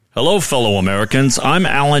Hello, fellow Americans. I'm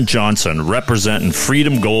Alan Johnson, representing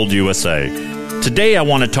Freedom Gold USA. Today, I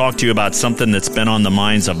want to talk to you about something that's been on the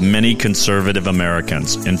minds of many conservative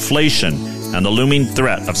Americans: inflation and the looming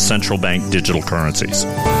threat of central bank digital currencies.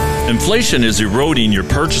 Inflation is eroding your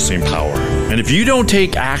purchasing power, and if you don't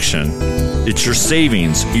take action, it's your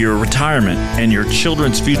savings, your retirement, and your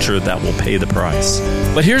children's future that will pay the price.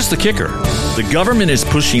 But here's the kicker. The government is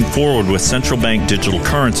pushing forward with central bank digital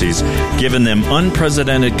currencies, giving them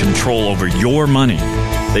unprecedented control over your money.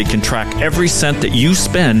 They can track every cent that you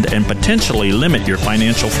spend and potentially limit your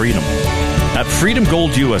financial freedom. At Freedom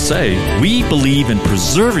Gold USA, we believe in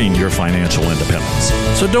preserving your financial independence.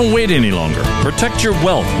 So don't wait any longer. Protect your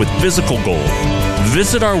wealth with physical gold.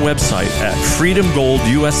 Visit our website at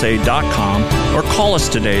freedomgoldusa.com or call us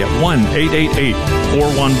today at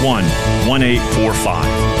 1-888-411-1845.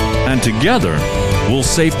 And together, we'll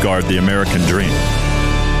safeguard the American dream.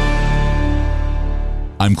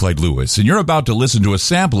 I'm Clyde Lewis, and you're about to listen to a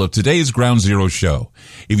sample of today's Ground Zero show.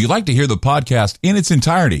 If you'd like to hear the podcast in its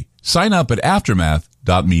entirety, sign up at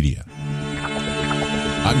aftermath.media.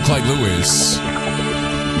 I'm Clyde Lewis,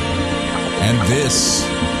 and this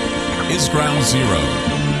is Ground Zero.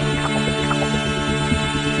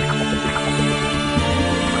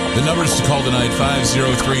 The numbers to call tonight,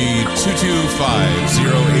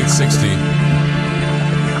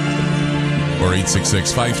 503-225-0860 or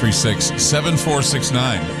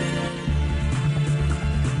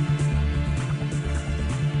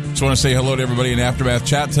 866-536-7469. Just want to say hello to everybody in Aftermath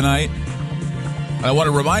Chat tonight. I want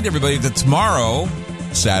to remind everybody that tomorrow,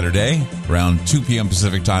 Saturday, around 2 p.m.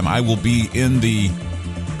 Pacific time, I will be in the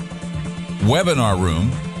webinar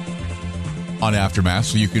room on Aftermath,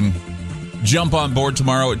 so you can jump on board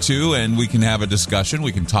tomorrow at 2 and we can have a discussion.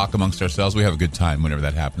 We can talk amongst ourselves. We have a good time whenever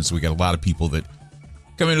that happens. So we got a lot of people that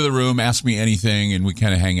come into the room, ask me anything, and we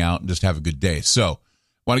kind of hang out and just have a good day. So,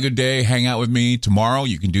 want a good day? Hang out with me tomorrow.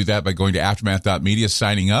 You can do that by going to aftermath.media,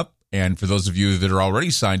 signing up. And for those of you that are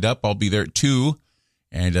already signed up, I'll be there at 2,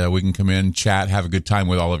 and we can come in, chat, have a good time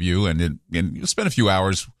with all of you, and you'll spend a few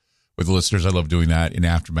hours with the listeners. I love doing that in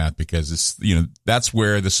Aftermath because it's, that's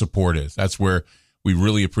where the support is. That's where we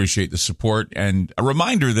really appreciate the support. And a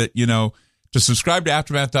reminder that, to subscribe to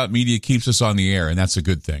aftermath.media keeps us on the air, and that's a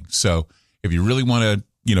good thing. So if you really want to,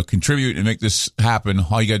 contribute and make this happen,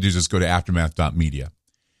 all you got to do is just go to aftermath.media.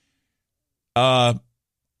 I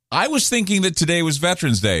was thinking that today was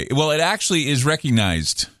Veterans Day. Well, it actually is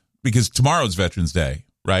recognized because tomorrow's Veterans Day,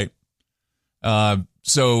 right?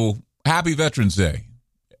 So happy Veterans Day.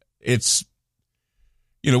 It's,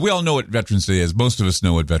 we all know what Veterans Day is. Most of us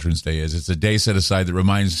know what Veterans Day is. It's a day set aside that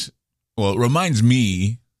reminds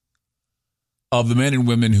me of the men and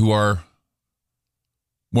women who are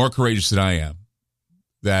more courageous than I am,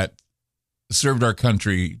 that served our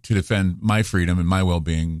country to defend my freedom and my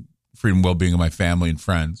well-being, freedom and well-being of my family and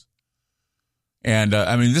friends. And,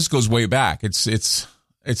 this goes way back. It's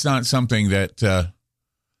not something that,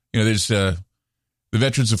 there's the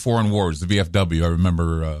Veterans of Foreign Wars, the VFW. I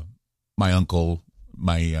remember my uncle,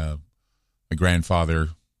 my grandfather.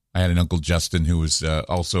 I had an Uncle Justin who was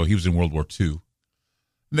he was in World War II.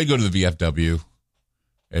 And they go to the VFW.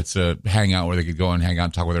 It's a hangout where they could go and hang out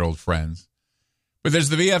and talk with their old friends. But there's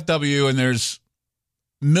the VFW, and there's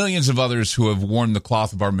millions of others who have worn the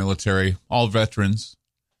cloth of our military, all veterans.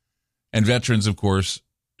 And veterans, of course,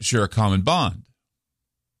 share a common bond.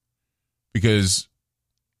 Because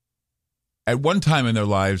at one time in their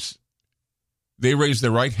lives, they raised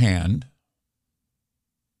their right hand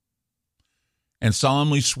and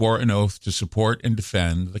solemnly swore an oath to support and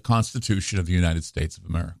defend the Constitution of the United States of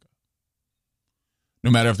America.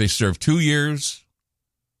 No matter if they served 2 years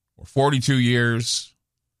or 42 years,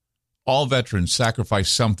 all veterans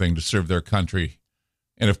sacrificed something to serve their country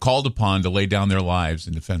and have called upon to lay down their lives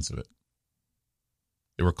in defense of it.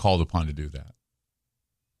 They were called upon to do that.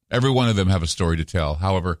 Every one of them have a story to tell.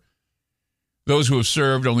 However, those who have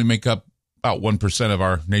served only make up about 1% of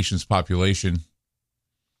our nation's population.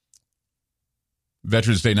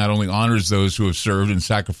 Veterans Day not only honors those who have served and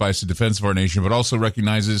sacrificed in defense of our nation, but also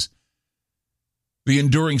recognizes the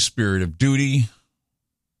enduring spirit of duty,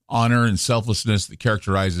 honor, and selflessness that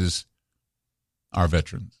characterizes our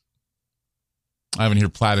veterans. I haven't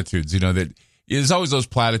heard platitudes, that there's always those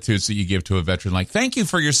platitudes that you give to a veteran, like, thank you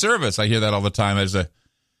for your service. I hear that all the time. There's a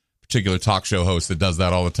particular talk show host that does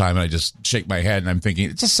that all the time, and I just shake my head, and I'm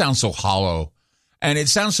thinking, it just sounds so hollow. And it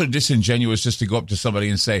sounds so disingenuous just to go up to somebody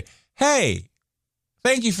and say, hey,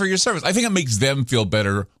 thank you for your service. I think it makes them feel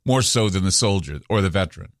better more so than the soldier or the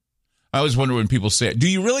veteran. I always wonder when people say, do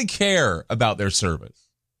you really care about their service?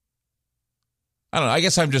 I don't know. I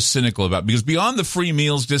guess I'm just cynical about it, because beyond the free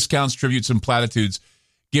meals, discounts, tributes, and platitudes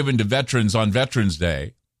given to veterans on Veterans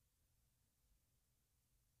Day,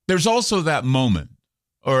 there's also that moment,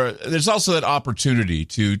 or there's also that opportunity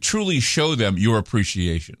to truly show them your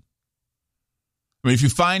appreciation. I mean, if you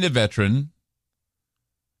find a veteran,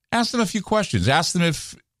 ask them a few questions. Ask them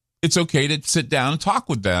if it's okay to sit down and talk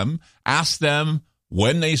with them. Ask them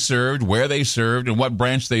when they served, where they served, and what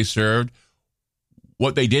branch they served,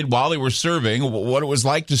 what they did while they were serving, what it was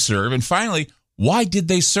like to serve, and finally, why did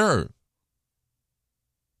they serve?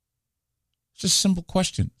 Just simple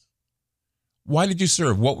questions. Why did you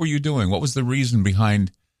serve? What were you doing? What was the reason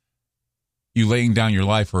behind you laying down your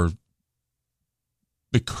life, or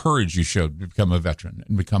the courage you showed to become a veteran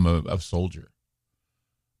and become a soldier?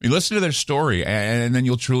 You listen to their story, and then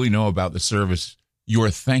you'll truly know about the service you're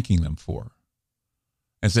thanking them for.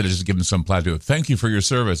 Instead of just giving some plateau, thank you for your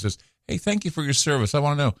service. Just, hey, thank you for your service. I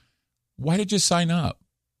want to know, why did you sign up?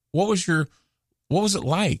 What was it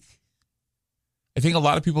like? I think a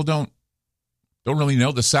lot of people don't really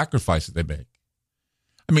know the sacrifice that they make.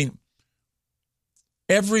 I mean,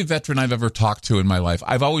 every veteran I've ever talked to in my life,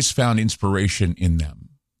 I've always found inspiration in them.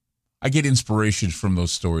 I get inspiration from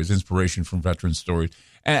those stories, inspiration from veteran stories.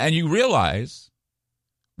 And you realize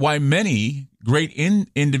why many great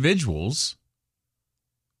individuals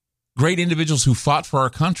who fought for our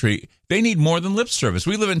country, they need more than lip service.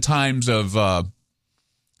 We live in times of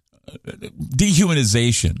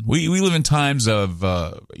dehumanization. We live in times of,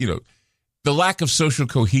 the lack of social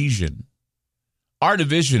cohesion. Our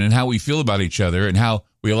division and how we feel about each other and how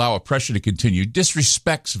we allow oppression to continue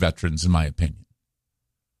disrespects veterans, in my opinion.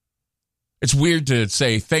 It's weird to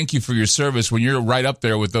say thank you for your service when you're right up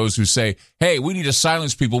there with those who say, hey, we need to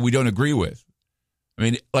silence people we don't agree with. I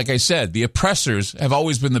mean, like I said, the oppressors have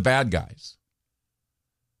always been the bad guys.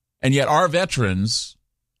 And yet our veterans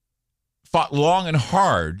fought long and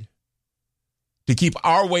hard to keep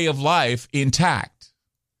our way of life intact.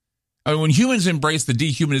 I mean, when humans embrace the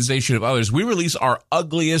dehumanization of others, we release our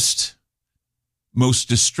ugliest, most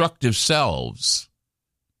destructive selves.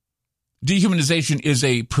 Dehumanization is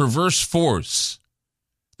a perverse force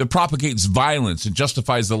that propagates violence and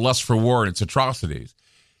justifies the lust for war and its atrocities.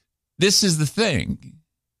 This is the thing.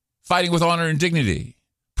 Fighting with honor and dignity.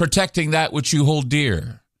 Protecting that which you hold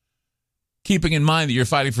dear. Keeping in mind that you're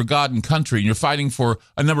fighting for God and country, and you're fighting for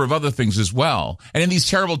a number of other things as well. And in these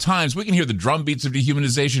terrible times, we can hear the drumbeats of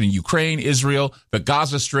dehumanization in Ukraine, Israel, the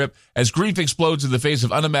Gaza Strip, as grief explodes in the face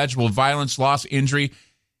of unimaginable violence, loss, injury,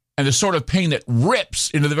 and the sort of pain that rips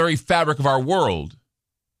into the very fabric of our world.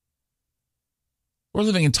 We're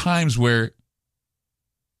living in times where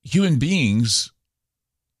human beings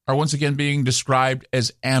are once again being described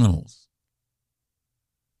as animals.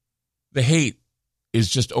 The hate is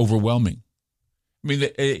just overwhelming. I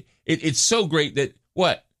mean, it's so great that,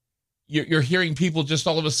 you're hearing people just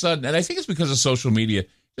all of a sudden, and I think it's because of social media,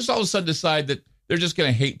 just all of a sudden decide that they're just going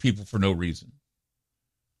to hate people for no reason.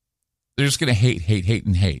 They're just going to hate,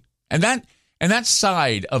 and hate. And that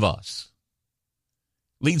side of us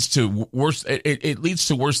leads to worse. It leads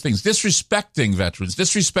to worse things. Disrespecting veterans,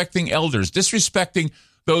 disrespecting elders, disrespecting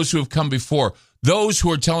those who have come before, those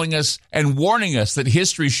who are telling us and warning us that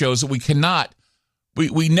history shows that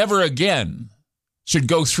we never again should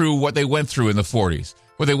go through what they went through in the 40s,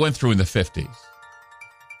 what they went through in the 50s.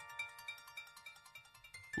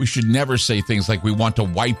 We should never say things like we want to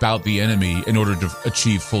wipe out the enemy in order to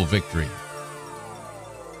achieve full victory.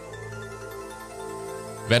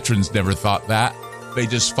 Veterans never thought that. They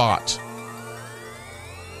just fought.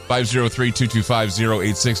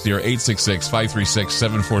 503-225-0860 or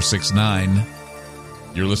 866-536-7469.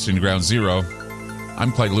 You're listening to Ground Zero.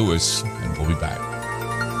 I'm Clyde Lewis, and we'll be back.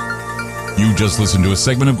 You just listened to a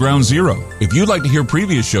segment of Ground Zero. If you'd like to hear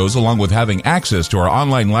previous shows along with having access to our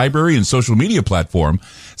online library and social media platform,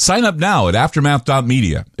 sign up now at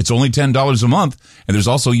aftermath.media. It's only $10 a month, and there's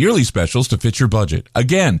also yearly specials to fit your budget.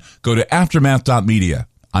 Again, go to aftermath.media.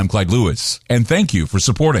 I'm Clyde Lewis, and thank you for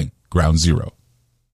supporting Ground Zero.